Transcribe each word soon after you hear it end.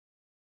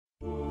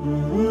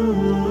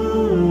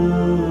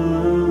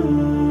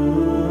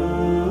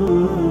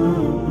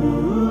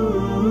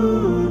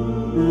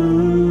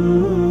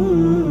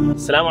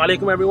Assalamu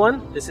alaikum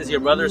everyone, this is your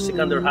brother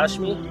Sikander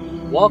Hashmi.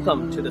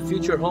 Welcome to the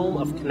future home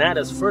of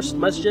Kanata's first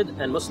masjid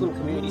and Muslim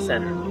community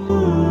center.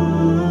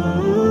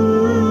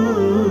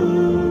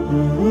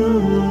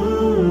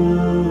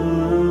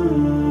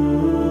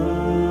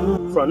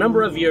 For a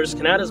number of years,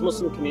 Kanata's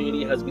Muslim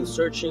community has been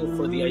searching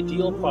for the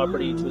ideal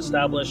property to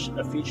establish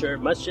a future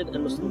masjid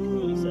and Muslim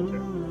community center.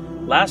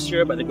 Last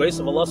year, by the grace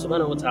of Allah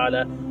subhanahu wa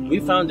ta'ala, we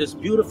found this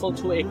beautiful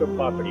 2-acre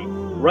property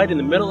right in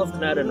the middle of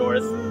Kanata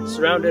North,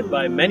 surrounded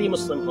by many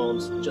Muslim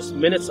homes, just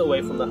minutes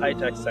away from the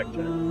high-tech sector.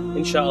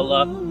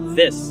 Inshallah,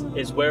 this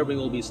is where we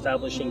will be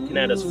establishing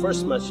Kanata's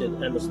first masjid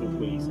and Muslim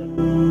community center.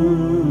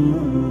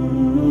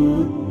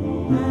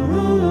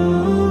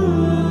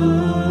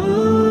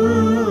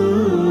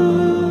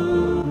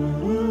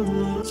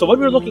 So what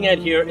we're looking at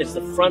here is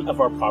the front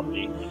of our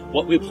property.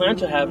 What we plan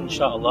to have,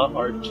 inshallah,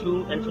 are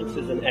 2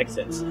 entrances and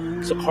exits.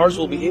 So cars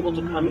will be able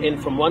to come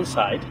in from one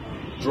side,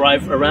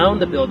 drive around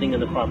the building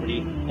and the property,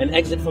 and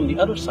exit from the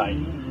other side,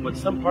 with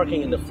some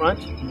parking in the front,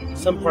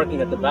 some parking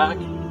at the back,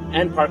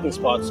 and parking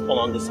spots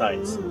along the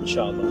sides,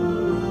 inshallah.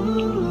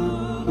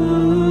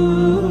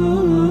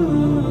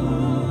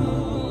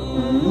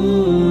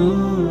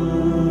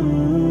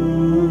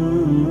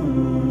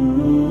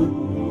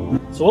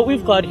 So what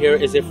we've got here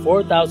is a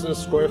 4,000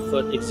 square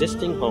foot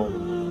existing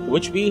home,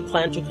 which we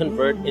plan to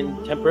convert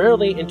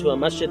temporarily into a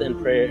masjid and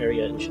prayer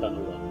area,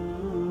 inshallah.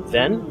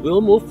 Then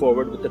we'll move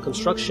forward with the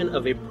construction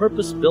of a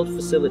purpose-built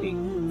facility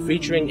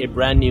featuring a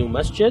brand new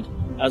masjid,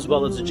 as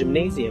well as a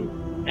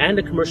gymnasium and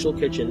a commercial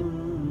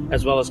kitchen,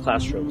 as well as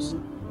classrooms.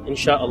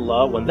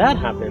 Inshallah, when that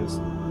happens,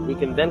 we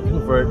can then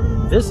convert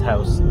this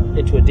house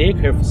into a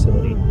daycare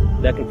facility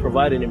that can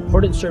provide an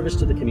important service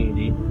to the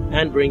community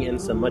and bring in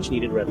some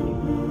much-needed revenue.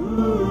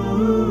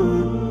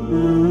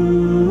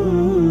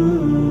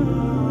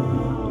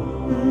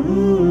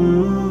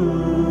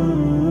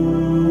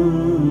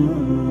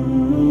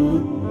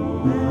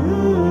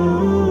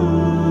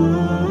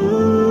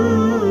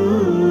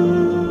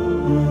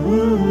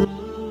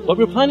 What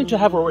we're planning to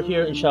have over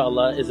here,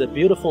 inshallah, is a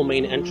beautiful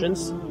main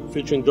entrance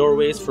featuring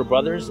doorways for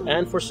brothers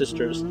and for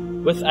sisters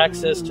with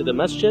access to the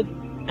masjid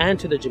and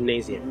to the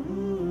gymnasium.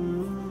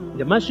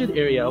 The masjid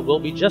area will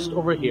be just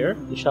over here,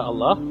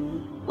 inshallah,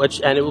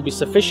 and it will be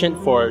sufficient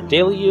for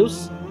daily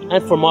use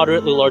and for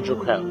moderately larger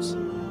crowds.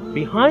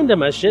 Behind the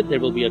masjid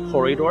there will be a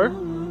corridor,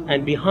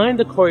 and behind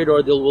the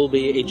corridor there will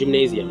be a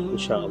gymnasium,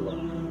 inshallah,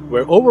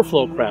 where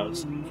overflow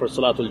crowds for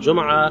Salatul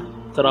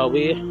Jum'ah,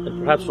 Taraweeh,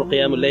 and perhaps for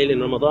Qiyamul Layl in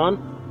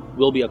Ramadan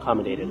will be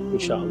accommodated,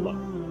 inshallah.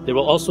 There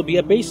will also be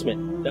a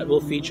basement that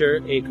will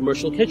feature a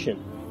commercial kitchen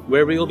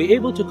where we will be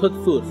able to cook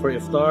food for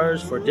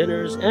iftars, for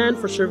dinners, and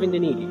for serving the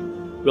needy.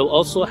 We'll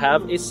also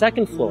have a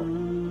second floor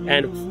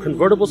and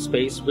convertible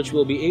space which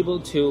will be able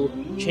to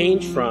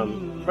change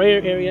from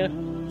prayer area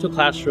to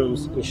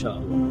classrooms,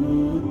 inshallah.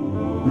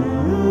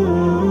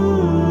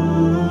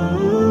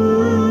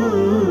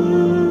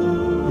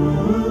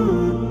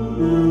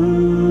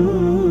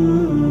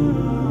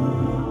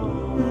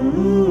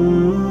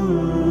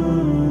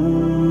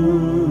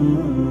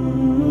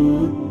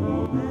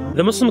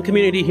 The Muslim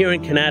community here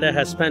in Kanata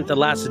has spent the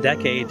last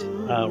decade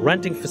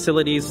renting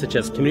facilities such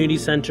as community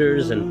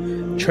centers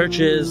and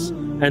churches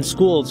and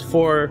schools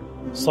for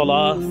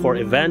salah, for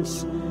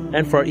events,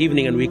 and for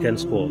evening and weekend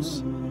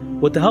schools.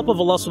 With the help of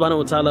Allah subhanahu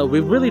wa ta'ala,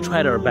 we've really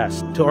tried our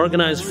best to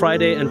organize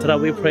Friday and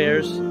Taraweeh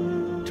prayers,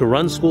 to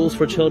run schools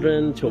for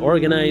children, to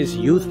organize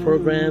youth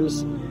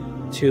programs,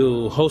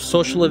 to host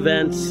social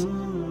events,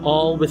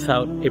 all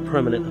without a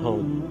permanent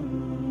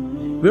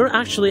home. We're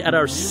actually at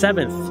our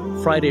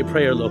 7th Friday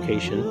prayer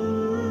location.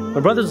 My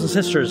brothers and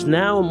sisters,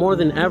 now more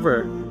than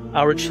ever,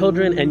 our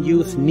children and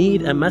youth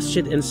need a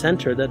masjid and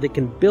center that they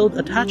can build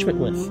attachment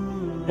with,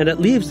 and that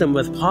leaves them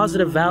with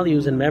positive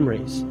values and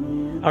memories.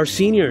 Our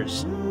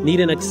seniors need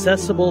an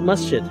accessible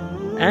masjid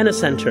and a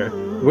center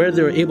where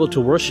they're able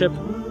to worship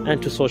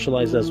and to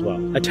socialize as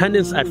well.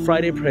 Attendance at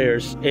Friday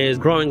prayers is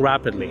growing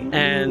rapidly,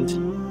 and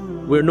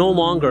we're no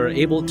longer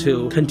able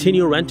to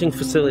continue renting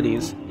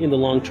facilities in the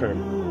long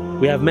term.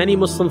 We have many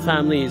Muslim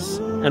families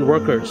and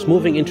workers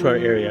moving into our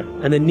area,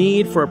 and the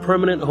need for a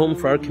permanent home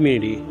for our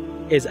community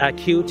is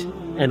acute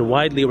and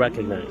widely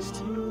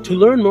recognized. To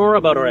learn more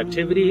about our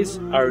activities,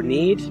 our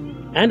need,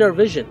 and our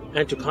vision,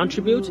 and to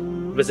contribute,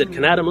 visit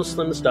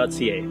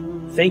kanatamuslims.ca.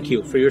 Thank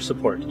you for your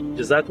support.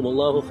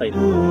 Jazakumullahu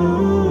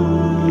khairan.